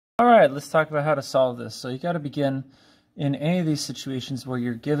All right, let's talk about how to solve this. So you got to begin in any of these situations where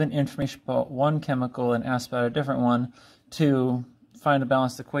you're given information about one chemical and asked about a different one to find a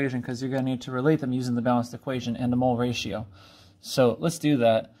balanced equation, because you're going to need to relate them using the balanced equation and the mole ratio. So let's do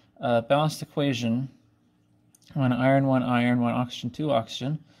that. Balanced equation, 1 iron, 1 iron, 1 oxygen, 2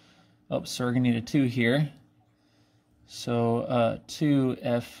 oxygen. Oh, so we're going to need a 2 here. So 2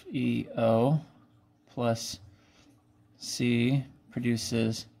 FeO plus C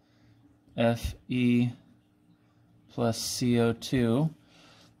produces Fe plus CO2.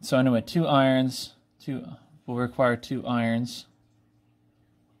 So anyway, 2 irons, will require 2 irons.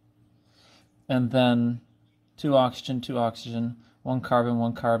 And then 2 oxygen, 1 carbon,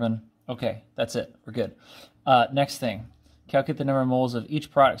 1 carbon. Okay, that's it. We're good. Next thing, calculate the number of moles of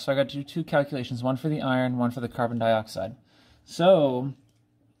each product. So I got to do 2 calculations, one for the iron, one for the carbon dioxide. So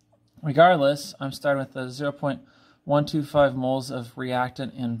regardless, I'm starting with the 0.125 moles of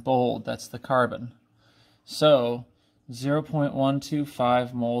reactant in bold. That's the carbon. So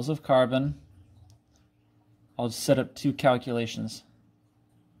 0.125 moles of carbon. I'll just set up 2 calculations.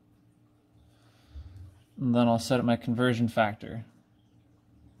 And then I'll set up my conversion factor.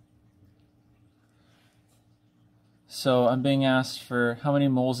 So I'm being asked for how many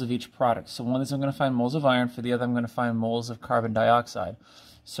moles of each product. So one is I'm going to find moles of iron, for the other I'm going to find moles of carbon dioxide.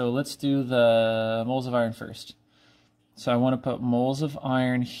 So let's do the moles of iron first. So I want to put moles of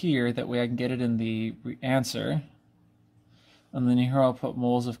iron here, that way I can get it in the answer. And then here I'll put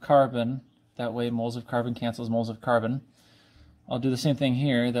moles of carbon, that way moles of carbon cancels moles of carbon. I'll do the same thing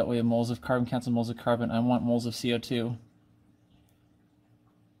here, that way moles of carbon cancel moles of carbon. I want moles of CO2.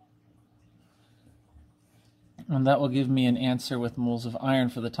 And that will give me an answer with moles of iron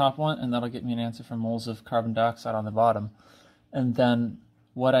for the top one, and that'll get me an answer for moles of carbon dioxide on the bottom. And then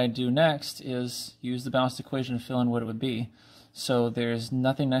what I do next is use the balanced equation to fill in what it would be. So there's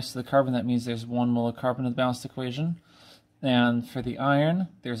nothing next to the carbon, that means there's 1 mole of carbon in the balanced equation. And for the iron,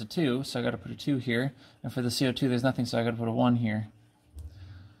 there's a 2, so I got to put a 2 here. And for the CO2, there's nothing, so I got to put a 1 here.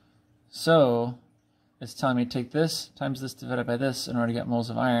 So it's telling me to take this times this divided by this in order to get moles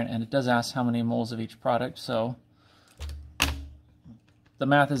of iron, and it does ask how many moles of each product. So the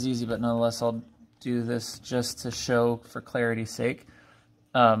math is easy, but nonetheless I'll do this just to show for clarity's sake.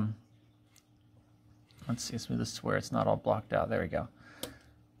 Let's see, let's move this to where it's not all blocked out. There we go.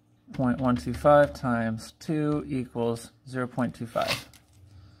 0.125 times 2 equals 0.25.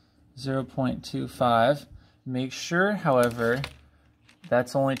 0.25. Make sure, however,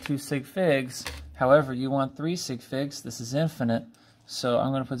 that's only 2 sig figs. However, you want 3 sig figs. This is infinite. So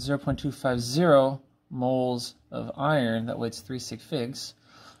I'm going to put 0.250 moles of iron. That way it's 3 sig figs.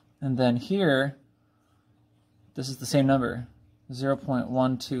 And then here, this is the same number.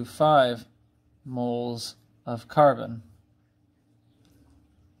 0.125 moles of carbon.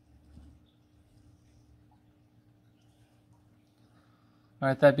 All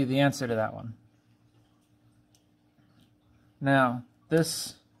right, that'd be the answer to that one. Now,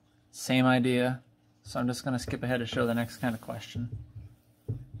 this same idea, so I'm just going to skip ahead to show the next kind of question.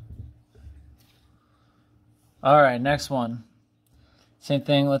 All right, next one. Same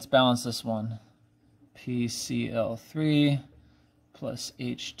thing, let's balance this one. PCl3 plus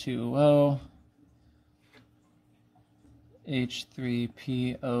H2O,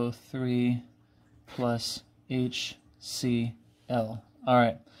 H3PO3 plus HCl. All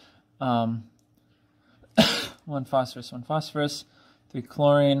right, 1 phosphorus, 3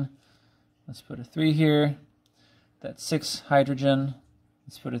 chlorine. Let's put a 3 here. That's 6 hydrogen.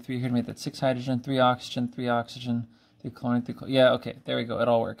 Let's put a 3 here to make that 6 hydrogen, 3 oxygen, 3 oxygen, 3 chlorine, 3 chlorine. Yeah, okay, there we go. It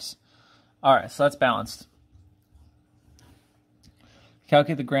all works. All right, so that's balanced.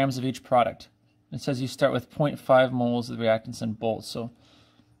 Calculate the grams of each product. It says you start with 0.5 moles of the reactants in bold. So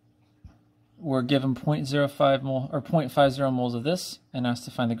we're given 0.05 mole or 0.50 moles of this, and asked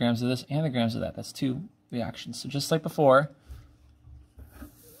to find the grams of this and the grams of that. That's 2 reactions. So just like before,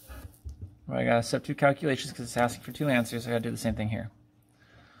 I got to set 2 calculations because it's asking for 2 answers. I got to do the same thing here.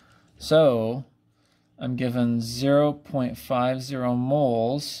 So I'm given 0.50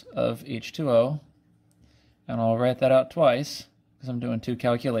 moles of H2O, and I'll write that out twice because I'm doing 2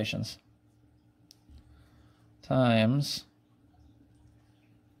 calculations. Times,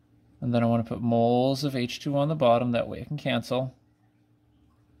 and then I want to put moles of H2O on the bottom, that way it can cancel.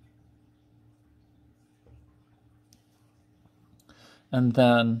 And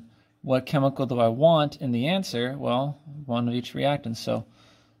then what chemical do I want in the answer? Well, one of each reactant. So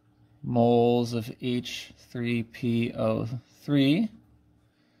moles of H3PO3.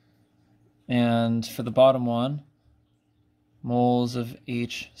 And for the bottom one, moles of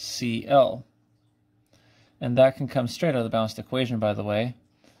HCl. And that can come straight out of the balanced equation, by the way.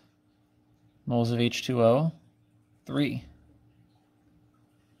 Moles of H2O, 3.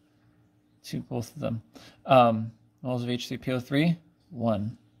 Both of them. Moles of H3PO3,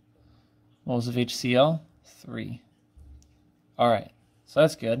 1. Moles of HCl, 3. All right, so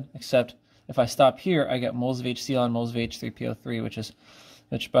that's good, except if I stop here, I get moles of HCl and moles of H3PO3,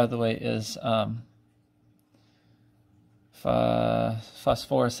 which by the way is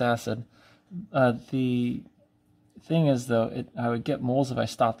phosphorus acid. The thing is, though, I would get moles if I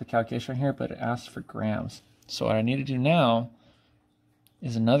stopped the calculation here, but it asks for grams. So what I need to do now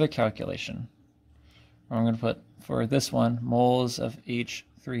is another calculation. I'm going to put, for this one, moles of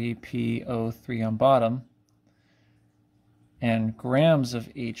H3PO3 on bottom and grams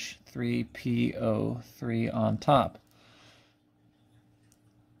of H3PO3 on top.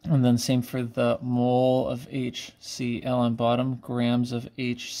 And then same for the mole of HCl on bottom, grams of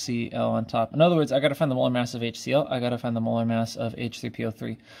HCl on top. In other words, I got to find the molar mass of HCl, I got to find the molar mass of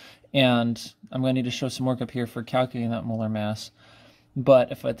H3PO3. And I'm going to need to show some work up here for calculating that molar mass.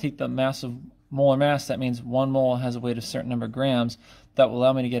 But if I take the mass of molar mass, that means 1 mole has a weight of a certain number of grams. That will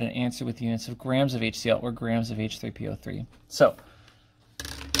allow me to get an answer with units of grams of HCl or grams of H3PO3. So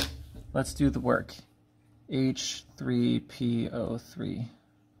let's do the work. H3PO3.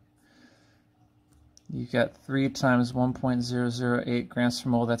 You got 3 times 1.008 grams per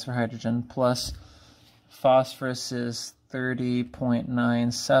mole, that's for hydrogen, plus phosphorus is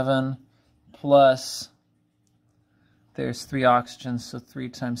 30.97, plus there's 3 oxygens, so 3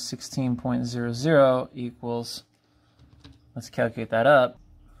 times 16.00 equals, let's calculate that up,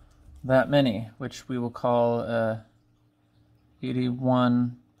 that many, which we will call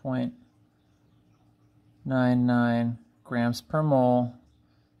 81.99 grams per mole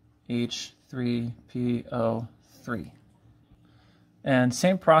H3PO3. And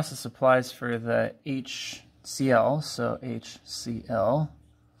same process applies for the HCl, so HCl,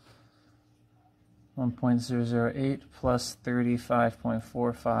 1.008 plus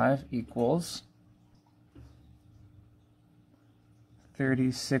 35.45 equals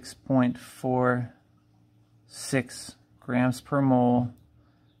 36.46 grams per mole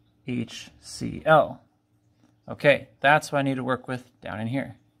HCl. Okay, that's what I need to work with down in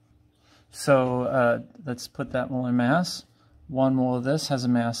here. So let's put that molar mass. 1 mole of this has a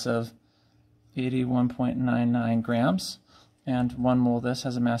mass of 81.99 grams, and 1 mole of this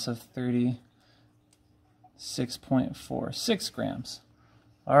has a mass of 36.46 grams.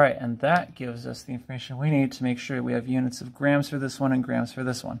 All right, and that gives us the information we need to make sure we have units of grams for this one and grams for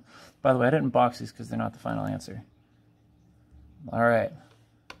this one. By the way, I didn't box these because they're not the final answer. All right,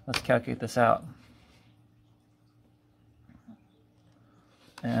 let's calculate this out.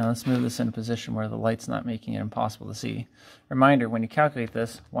 And let's move this in a position where the light's not making it impossible to see. Reminder, when you calculate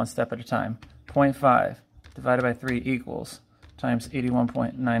this, one step at a time. 0.5 divided by 3 equals, times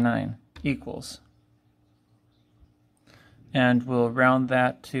 81.99 equals. And we'll round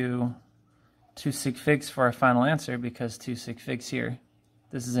that to 2 sig figs for our final answer, because 2 sig figs here,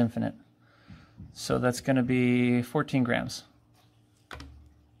 this is infinite. So that's going to be 14 grams.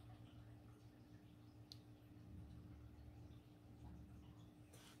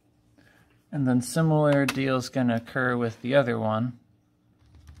 And then similar deal is going to occur with the other one.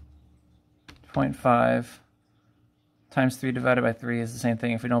 0.5 times 3 divided by 3 is the same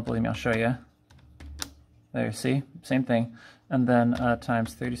thing. If you don't believe me, I'll show you. There, see? Same thing. And then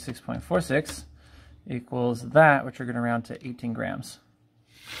times 36.46 equals that, which we're going to round to 18 grams.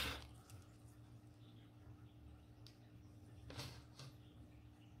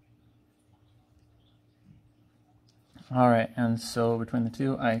 All right, and so between the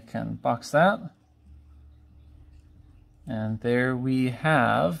two, I can box that. And there we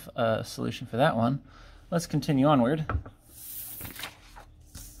have a solution for that one. Let's continue onward.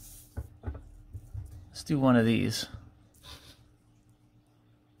 Let's do one of these.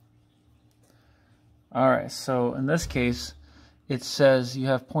 All right, so in this case, it says you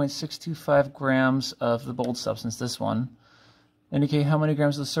have 0.625 grams of the bold substance, this one. Indicate how many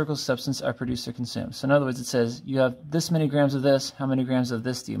grams of the circle substance are produced or consumed. So in other words, it says you have this many grams of this, how many grams of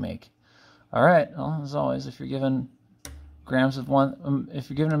this do you make? All right, well, as always, if you're given grams of one, if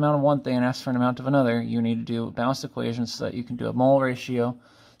you're given an amount of one thing and asked for an amount of another, you need to do a balanced equation so that you can do a mole ratio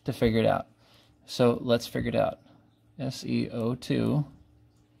to figure it out. So let's figure it out. SeO2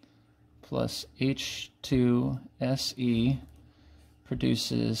 plus H2Se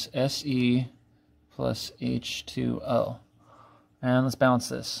produces Se plus H2O. And let's balance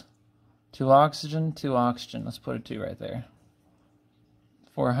this. 2 oxygen, 2 oxygen. Let's put a 2 right there.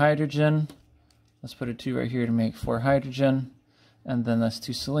 4 hydrogen. Let's put a 2 right here to make 4 hydrogen. And then that's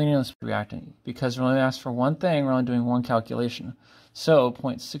 2 selenium. Let's reactant. Because we're only asked for one thing, we're only doing one calculation. So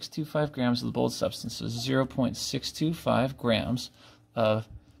 0.625 grams of the bold substance, so 0.625 grams of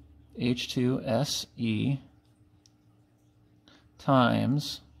H2SE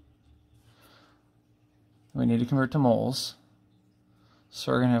times, we need to convert to moles.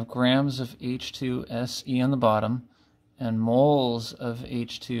 So we're going to have grams of H2SE on the bottom and moles of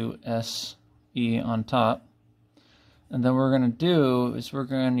H2SE on top. And then what we're going to do is we're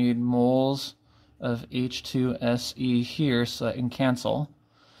going to need moles of H2SE here so that can cancel.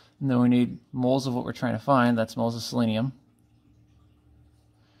 And then we need moles of what we're trying to find, that's moles of selenium.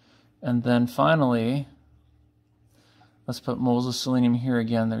 And then finally, let's put moles of selenium here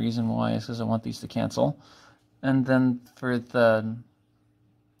again. The reason why is because I want these to cancel. And then for the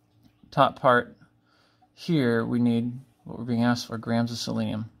top part here, we need what we're being asked for, grams of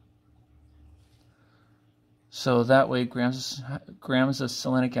selenium. So that way, grams of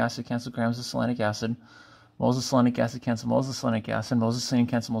selenic acid cancel grams of selenic acid, moles of selenic acid cancel moles of selenic acid, moles of selenium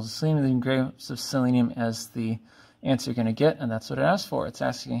cancel moles of selenium, and then grams of selenium as the answer you're going to get, and that's what it asks for. It's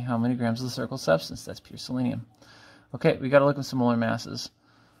asking how many grams of the circle substance. That's pure selenium. Okay, we got to look at some molar masses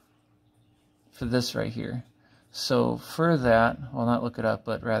for this right here. So for that, well, not look it up,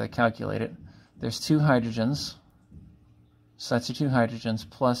 but rather calculate it. There's 2 hydrogens, so that's your 2 hydrogens,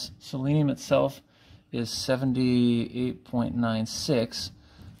 plus selenium itself is 78.96.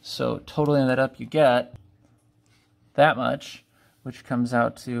 So totaling that up, you get that much, which comes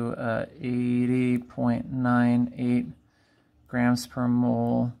out to 80.98 grams per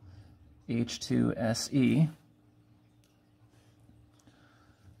mole H2SE.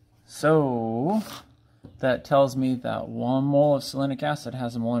 So that tells me that 1 mole of selenic acid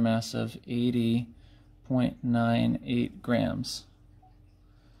has a molar mass of 80.98 grams.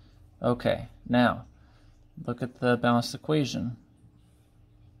 Okay, now look at the balanced equation.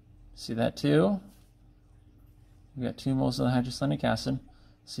 See that too? We got 2 moles of the hydroselenic acid.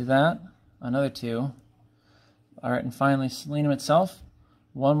 See that? Another 2. Alright, and finally selenium itself.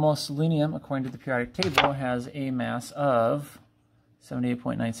 1 mole of selenium, according to the periodic table, has a mass of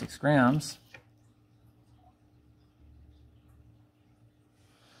 78.96 grams.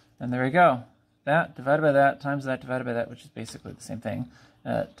 And there we go. That divided by that times that divided by that, which is basically the same thing,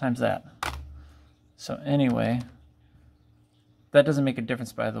 times that. So anyway, that doesn't make a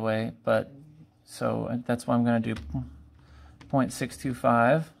difference, by the way, but so that's why I'm going to do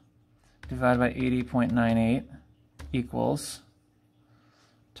 0.625 divided by 80.98 equals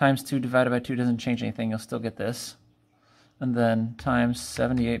times 2 divided by 2 doesn't change anything. You'll still get this. And then times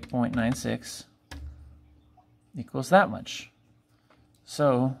 78.96 equals that much.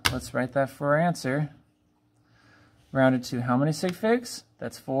 So let's write that for our answer. Rounded to how many sig figs?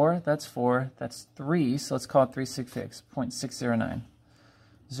 That's 4, that's 4, that's 3, so let's call it 3 sig figs, 0.609.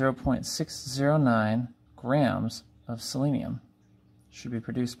 0.609 grams of selenium should be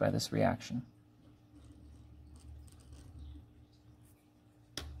produced by this reaction.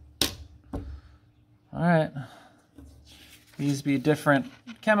 Alright, these be different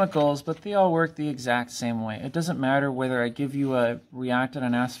chemicals, but they all work the exact same way. It doesn't matter whether I give you a reactant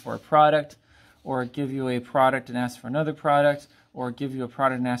and ask for a product, or give you a product and ask for another product, or give you a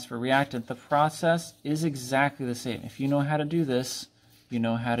product and ask for a reactant. The process is exactly the same. If you know how to do this, you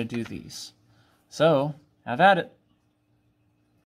know how to do these. So, have at it.